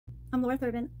I'm Laura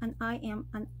Thurban, and I am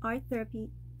an art therapy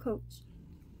coach.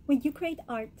 When you create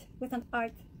art with an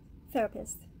art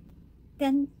therapist,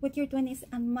 then what you're doing is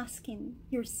unmasking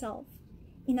yourself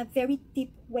in a very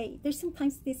deep way. There's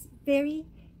sometimes this very,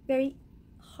 very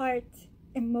hard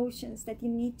emotions that you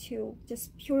need to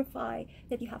just purify,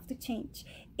 that you have to change.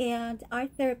 And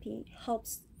art therapy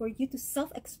helps for you to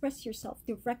self-express yourself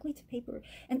directly to paper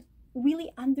and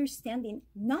really understanding,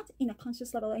 not in a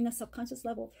conscious level, in a subconscious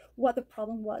level, what the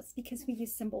problem was, because we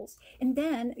use symbols. And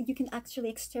then you can actually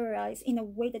exteriorize in a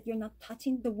way that you're not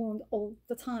touching the wound all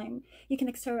the time. You can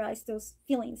exteriorize those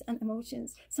feelings and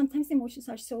emotions. Sometimes the emotions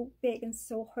are so big and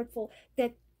so hurtful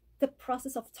that the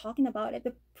process of talking about it,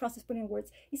 the process of putting in words,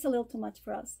 is a little too much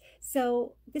for us.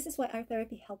 So this is why art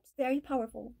therapy helps. Very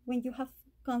powerful when you have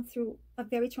gone through a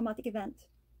very traumatic event,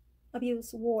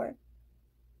 abuse, war,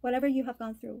 whatever you have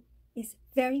gone through, is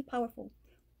very powerful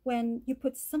when you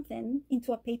put something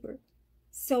into a paper.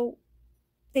 So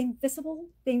the invisible,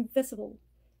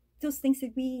 those things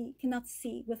that we cannot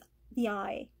see with the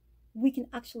eye, we can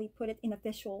actually put it in a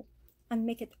visual and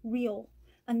make it real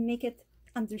and make it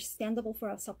understandable for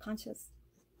our subconscious.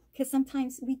 Because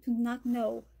sometimes we do not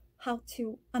know how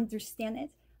to understand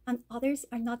it, and others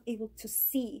are not able to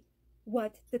see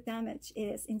what the damage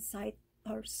is inside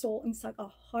our soul, inside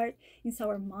our heart, inside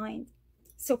our mind.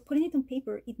 So putting it on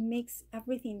paper, it makes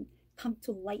everything come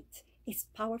to light. It's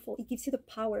powerful. It gives you the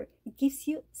power. It gives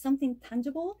you something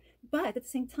tangible, but at the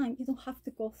same time, you don't have to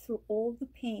go through all the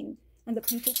pain and the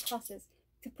painful process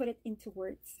to put it into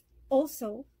words.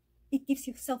 Also, it gives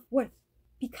you self-worth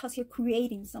because you're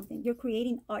creating something. You're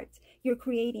creating art. You're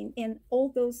creating, and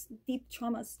all those deep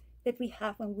traumas that we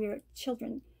have when we're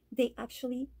children, they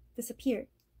actually disappear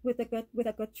with a good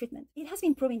treatment. It has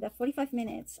been proven that 45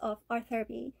 minutes of art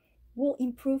therapy will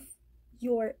improve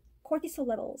your cortisol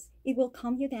levels. It will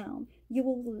calm you down. You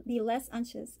will be less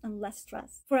anxious and less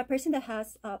stressed. For a person that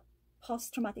has a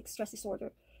post-traumatic stress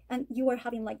disorder and you are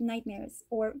having like nightmares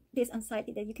or this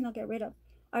anxiety that you cannot get rid of,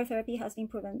 art therapy has been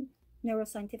proven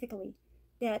neuroscientifically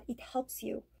that it helps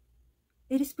you.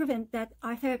 It is proven that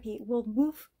art therapy will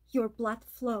move your blood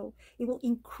flow. It will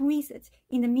increase it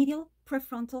in the medial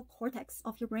prefrontal cortex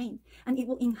of your brain, and it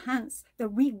will enhance the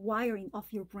rewiring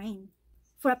of your brain.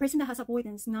 For a person that has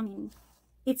avoidance numbing,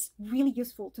 it's really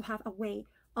useful to have a way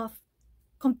of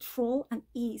control and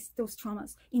ease those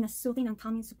traumas in a soothing and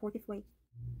calming, supportive way.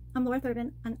 I'm Laura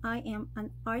Thurban, and I am an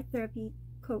art therapy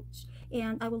coach,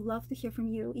 and I would love to hear from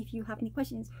you. If you have any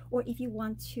questions or if you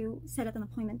want to set up an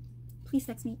appointment, please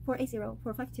text me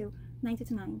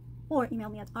 480-452-9229 or email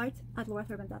me at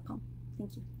art@laurathurban.com.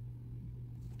 Thank you.